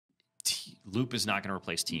Loop is not going to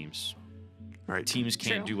replace Teams. Right. Teams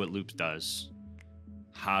can't do what Loop does.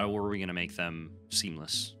 How are we going to make them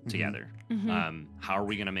seamless together? How are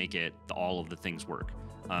we going to make it all of the things work?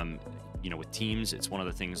 With Teams, it's one of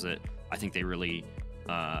the things that I think they really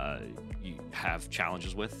have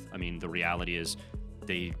challenges with. I mean, the reality is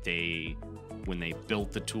they when they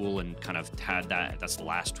built the tool and kind of had that's the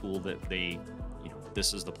last tool that they,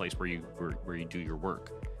 this is the place where you do your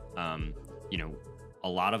work. A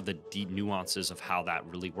lot of the deep nuances of how that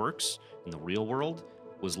really works in the real world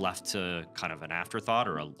was left to kind of an afterthought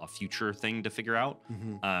or a future thing to figure out.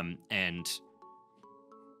 And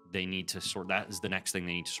they need to that is the next thing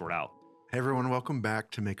they need to sort out. Hey everyone, welcome back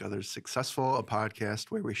to Make Others Successful, a podcast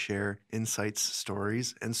where we share insights,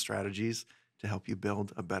 stories, and strategies to help you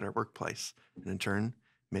build a better workplace and in turn,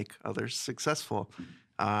 make others successful.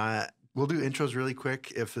 We'll do intros really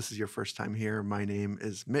quick. If this is your first time here, my name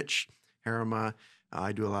is Mitch Harima.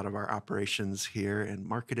 I do a lot of our operations here and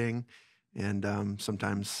marketing and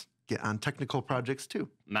sometimes get on technical projects too.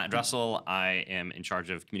 Matt Dressel, I am in charge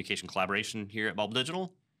of communication collaboration here at Bulb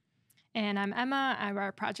Digital. And I'm Emma. I'm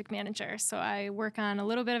our project manager. So I work on a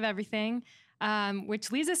little bit of everything, which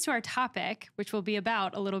leads us to our topic, which will be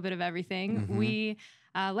about a little bit of everything. We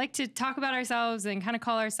like to talk about ourselves and kind of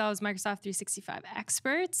call ourselves Microsoft 365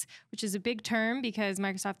 experts, which is a big term because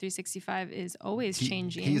Microsoft 365 is always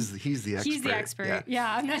changing. He's the expert. He's the expert.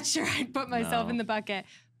 Yeah, I'm not sure I'd put myself in the bucket.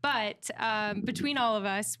 But between all of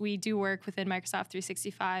us, we do work within Microsoft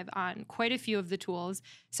 365 on quite a few of the tools.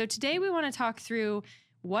 So today we want to talk through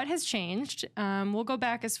what has changed. We'll go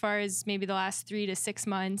back as far as maybe the last 3 to 6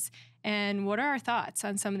 months. And what are our thoughts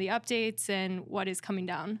on some of the updates and what is coming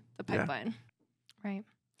down the pipeline? Right.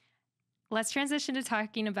 Let's transition to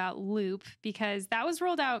talking about Loop because that was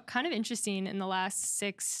rolled out kind of interesting in the last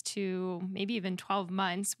 6 to maybe even 12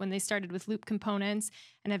 months when they started with Loop components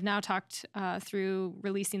and have now talked through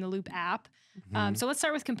releasing the Loop app. So let's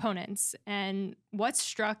start with components. And what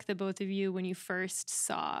struck the both of you when you first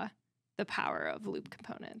saw the power of Loop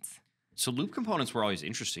components? So Loop components were always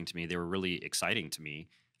interesting to me. They were really exciting to me.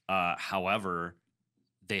 However,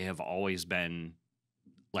 they have always been,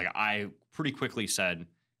 like I pretty quickly said,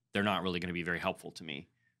 they're not really going to be very helpful to me.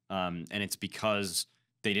 And it's because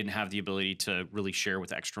they didn't have the ability to really share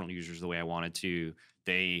with external users the way I wanted to.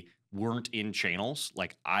 They weren't in channels.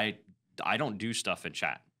 Like I don't do stuff in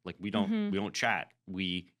chat. Like we don't chat.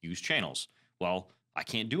 We use channels. Well, I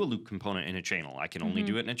can't do a Loop component in a channel. I can only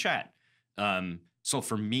do it in a chat. So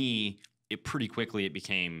for me, it pretty quickly it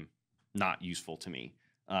became not useful to me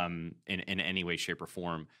in any way, shape, or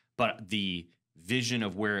form. But the vision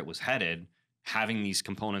of where it was headed, having these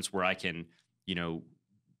components where I can,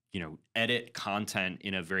 edit content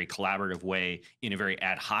in a very collaborative way, in a very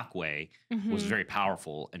ad hoc way, was very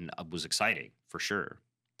powerful and was exciting for sure.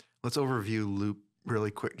 Let's overview Loop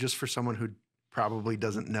really quick, just for someone who probably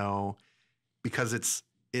doesn't know, because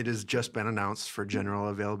it has just been announced for general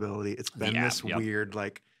availability. It's been this weird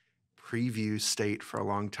preview state for a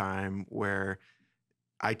long time where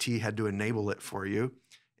IT had to enable it for you,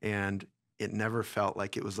 and it never felt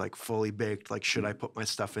like it was fully baked. Like, should I put my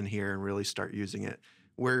stuff in here and really start using it?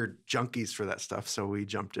 We're junkies for that stuff, so we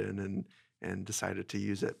jumped in and decided to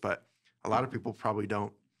use it. But a lot of people probably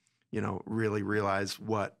don't, really realize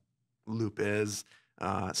what Loop is.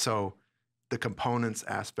 So the components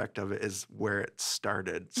aspect of it is where it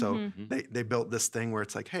started. So they built this thing where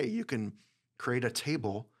it's like, hey, you can create a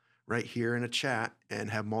table right here in a chat and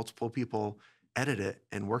have multiple people edit it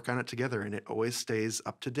and work on it together, and it always stays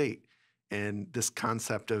up to date. And this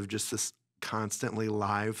concept of just this constantly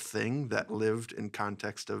live thing that lived in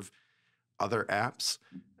context of other apps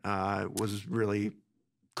was really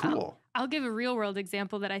cool. I'll give a real world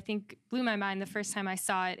example that I think blew my mind the first time I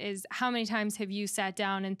saw it is how many times have you sat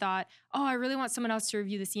down and thought, oh, I really want someone else to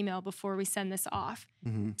review this email before we send this off.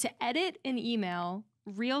 To edit an email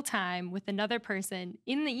real time with another person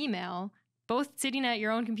in the email, both sitting at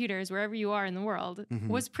your own computers, wherever you are in the world,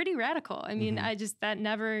 was pretty radical. I mean, you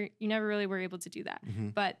never really were able to do that.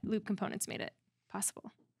 But Loop components made it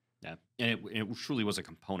possible. Yeah, and it truly was a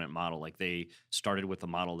component model. Like they started with a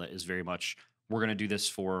model that is very much, we're going to do this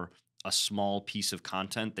for a small piece of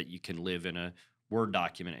content that you can live in a Word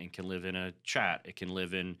document and can live in a chat. It can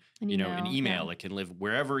live in, an email. Yeah. It can live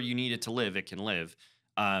wherever you need it to live. It can live.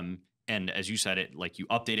 And as you said, you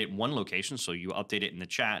update it in one location. So you update it in the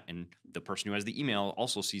chat and the person who has the email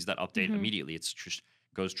also sees that update immediately. It's just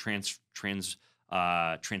goes transcends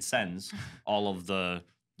all of the,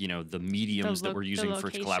 the mediums that we're using for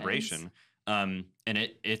collaboration. And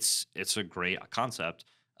it's a great concept.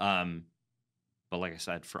 But like I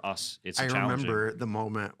said, for us, it's I challenging. remember the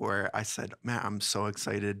moment where I said, "Man, I'm so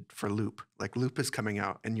excited for Loop. Like Loop is coming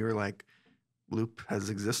out," and you were like, "Loop has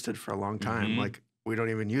existed for a long time. Like we don't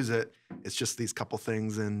even use it. It's just these couple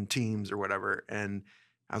things in Teams or whatever." And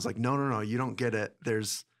I was like, "No, you don't get it.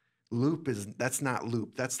 There's Loop that's not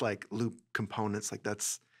Loop. That's like Loop components. Like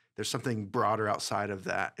there's something broader outside of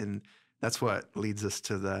that." And that's what leads us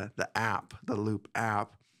to the app, the Loop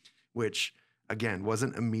app, which again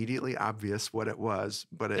wasn't immediately obvious what it was,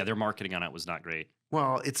 but their marketing on it was not great.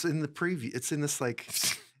 Well, it's in the preview. It's in this like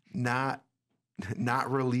not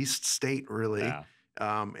released state really. Yeah.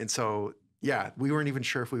 And so we weren't even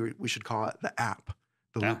sure if we should call it the app,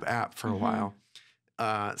 the Loop app for a while.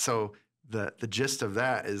 So the gist of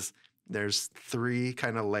that is there's 3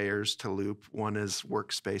 kind of layers to Loop. One is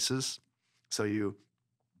workspaces. So you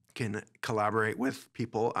can collaborate with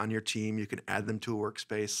people on your team. You can add them to a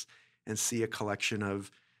workspace and see a collection of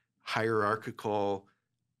hierarchical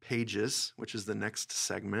pages, which is the next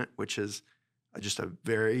segment, which is just a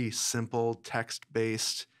very simple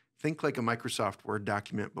text-based, think like a Microsoft Word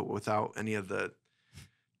document, but without any of the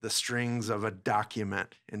strings of a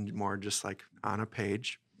document and more just like on a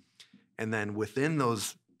page. And then within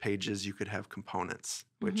those pages, you could have components,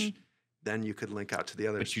 which then you could link out to the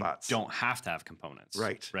other spots. You don't have to have components.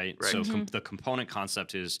 Right. So the component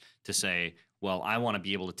concept is to say, well, I want to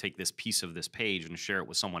be able to take this piece of this page and share it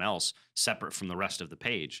with someone else separate from the rest of the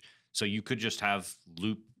page. So you could just have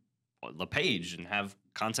Loop the page and have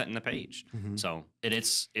content in the page. So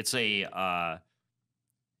it's a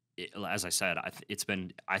as I said,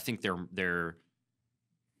 I think their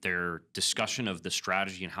discussion of the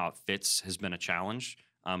strategy and how it fits has been a challenge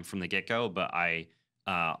from the get-go, but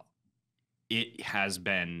it has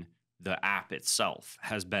been, the app itself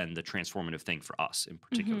has been the transformative thing for us in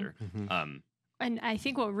particular. And I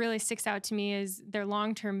think what really sticks out to me is their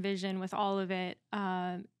long-term vision with all of it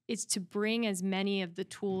is to bring as many of the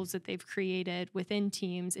tools that they've created within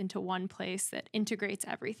Teams into one place that integrates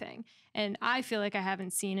everything. And I feel like I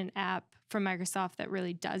haven't seen an app from Microsoft that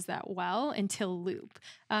really does that well until Loop.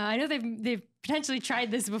 I know they've potentially tried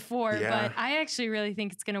this before, but I actually really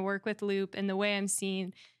think it's going to work with Loop, and the way I'm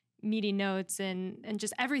seeing meeting notes and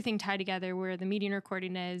just everything tied together where the meeting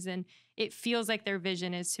recording is. And it feels like their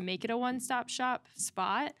vision is to make it a one-stop shop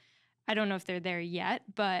spot. I don't know if they're there yet,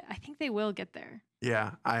 but I think they will get there.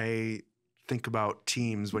 Yeah, I think about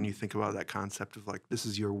Teams when you think about that concept of like, this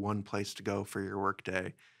is your one place to go for your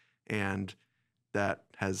workday. And that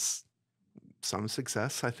has some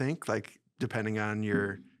success, I think, like depending on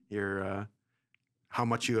your how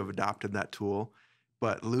much you have adopted that tool.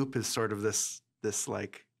 But Loop is sort of this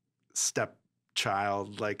like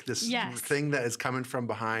stepchild, like this thing that is coming from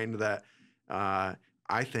behind that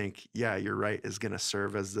I think, you're right, is going to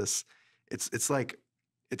serve as this. It's like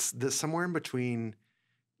it's this somewhere in between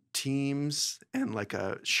Teams and like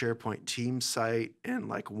a SharePoint team site and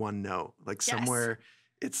like OneNote, like somewhere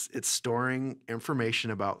it's storing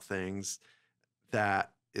information about things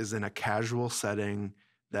that is in a casual setting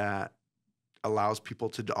that allows people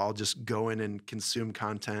to all just go in and consume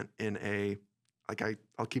content in a, like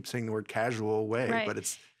I'll keep saying the word casual way, but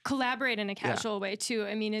it's collaborate in a casual way too.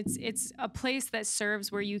 I mean, it's a place that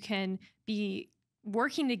serves where you can be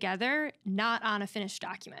working together, not on a finished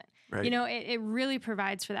document. Right. You know, it really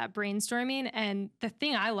provides for that brainstorming. And the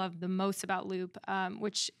thing I love the most about Loop,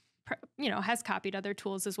 which, has copied other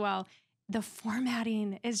tools as well, the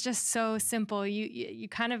formatting is just so simple. You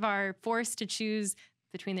kind of are forced to choose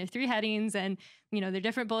between their 3 headings and, their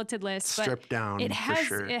different bulleted lists. Stripped down, it has, for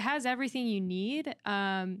sure. It has everything you need,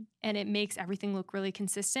 and it makes everything look really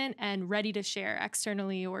consistent and ready to share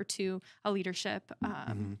externally or to a leadership It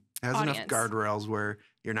has audience. enough guardrails where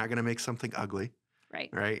you're not going to make something ugly.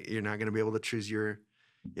 Right? You're not going to be able to choose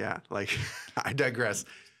like I digress.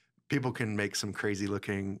 People can make some crazy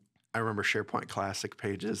looking, I remember SharePoint Classic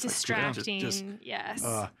pages. Distracting, yes.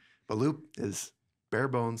 But Loop is bare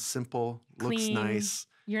bones, simple, clean. Looks nice.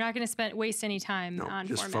 You're not going to waste any time on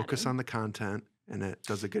just formatting. Focus on the content, and it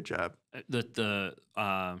does a good job. You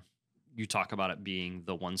talk about it being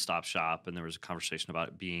the one-stop shop, and there was a conversation about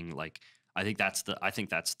it being like, I think that's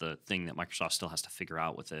the thing that Microsoft still has to figure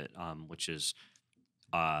out with it, which is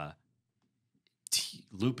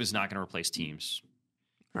Loop is not going to replace Teams.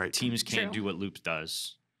 Right. Teams can't do what Loop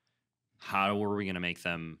does. How are we going to make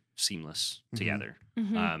them seamless together?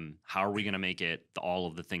 How are we going to make it all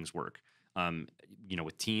of the things work?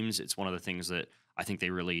 With Teams, it's one of the things that I think they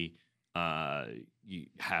really you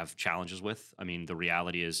have challenges with. I mean, the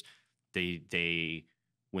reality is they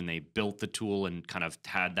when they built the tool and kind of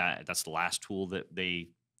had that's the last tool that they,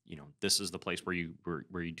 this is the place where you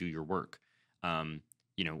do your work.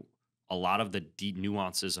 a lot of the deep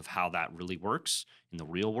nuances of how that really works in the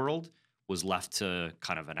real world was left to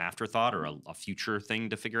kind of an afterthought or a future thing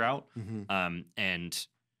to figure out. And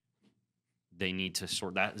they need to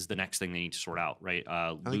sort, that is the next thing they need to sort out, right?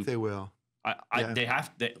 I think they will. They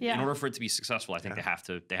have in order for it to be successful, I think they have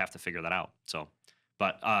to figure that out. So,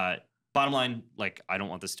 but bottom line, like, I don't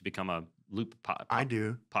want this to become a Loop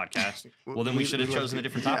podcast. Well, then we should have chosen a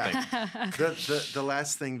different topic. The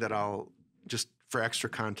last thing that I'll just for extra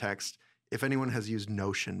context, if anyone has used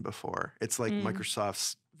Notion before, it's like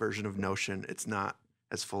Microsoft's version of Notion. It's not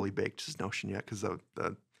as fully baked as Notion yet because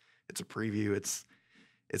it's a preview. It's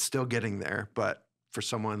still getting there, but for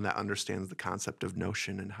someone that understands the concept of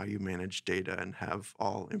Notion and how you manage data and have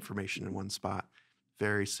all information in one spot,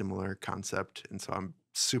 very similar concept. And so I'm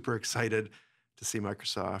super excited to see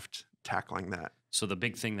Microsoft tackling that. So the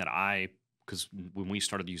big thing that because when we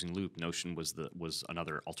started using Loop, Notion was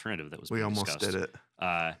another alternative that was being discussed. We almost did it.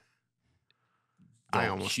 I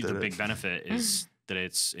almost did it. The big benefit is that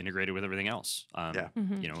it's integrated with everything else.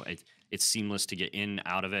 You know, it's seamless to get in,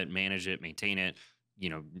 out of it, manage it, maintain it. You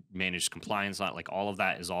know, manage compliance, like all of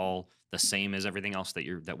that is all the same as everything else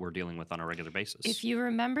that we're dealing with on a regular basis. If you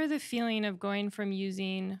remember the feeling of going from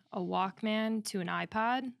using a Walkman to an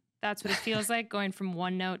iPod, that's what it feels like going from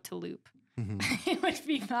OneNote to Loop. It would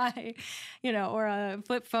be my, or a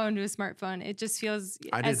flip phone to a smartphone. It just feels.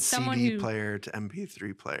 I did CD player to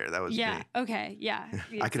MP3 player. That was me. Okay. Yeah.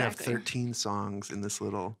 Exactly. I could have 13 songs in this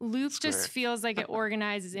little Loop. square. Just feels like it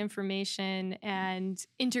organizes information and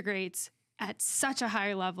integrates at such a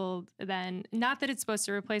higher level than, not that it's supposed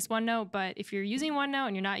to replace OneNote, but if you're using OneNote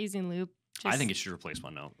and you're not using Loop, I think it should replace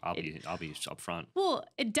OneNote. I'll be upfront. Well,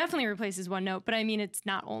 it definitely replaces OneNote, but I mean, it's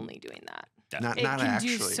not only doing that. Not can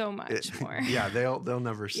actually. do so much more. Yeah, they'll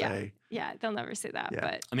never say. Yeah, they'll never say that. Yeah.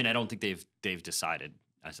 But I mean, I don't think they've decided.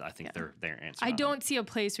 I think their answer. I don't see a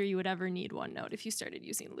place where you would ever need OneNote if you started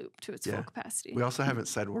using Loop to its full capacity. We also haven't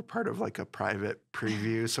said we're part of like a private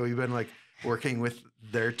preview, so we've been like working with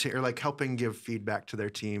their team, or like helping give feedback to their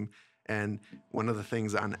team. And one of the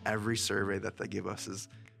things on every survey that they give us is,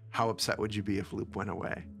 how upset would you be if Loop went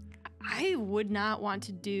away? I would not want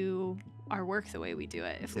to do our work the way we do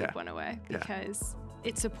it if Loop went away, because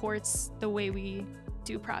it supports the way we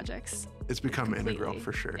do projects. It's become integral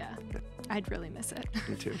for sure. Yeah. I'd really miss it.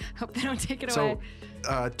 Me too. Hope they don't take it away.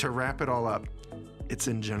 So to wrap it all up, it's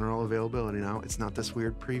in general availability now. It's not this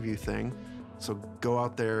weird preview thing. So go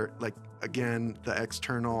out there. Like, again, the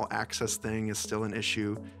external access thing is still an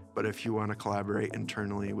issue, but if you want to collaborate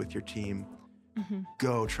internally with your team,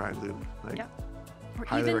 go try Loop. Like,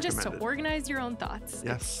 or even just to organize your own thoughts.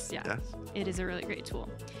 Yes. It is a really great tool.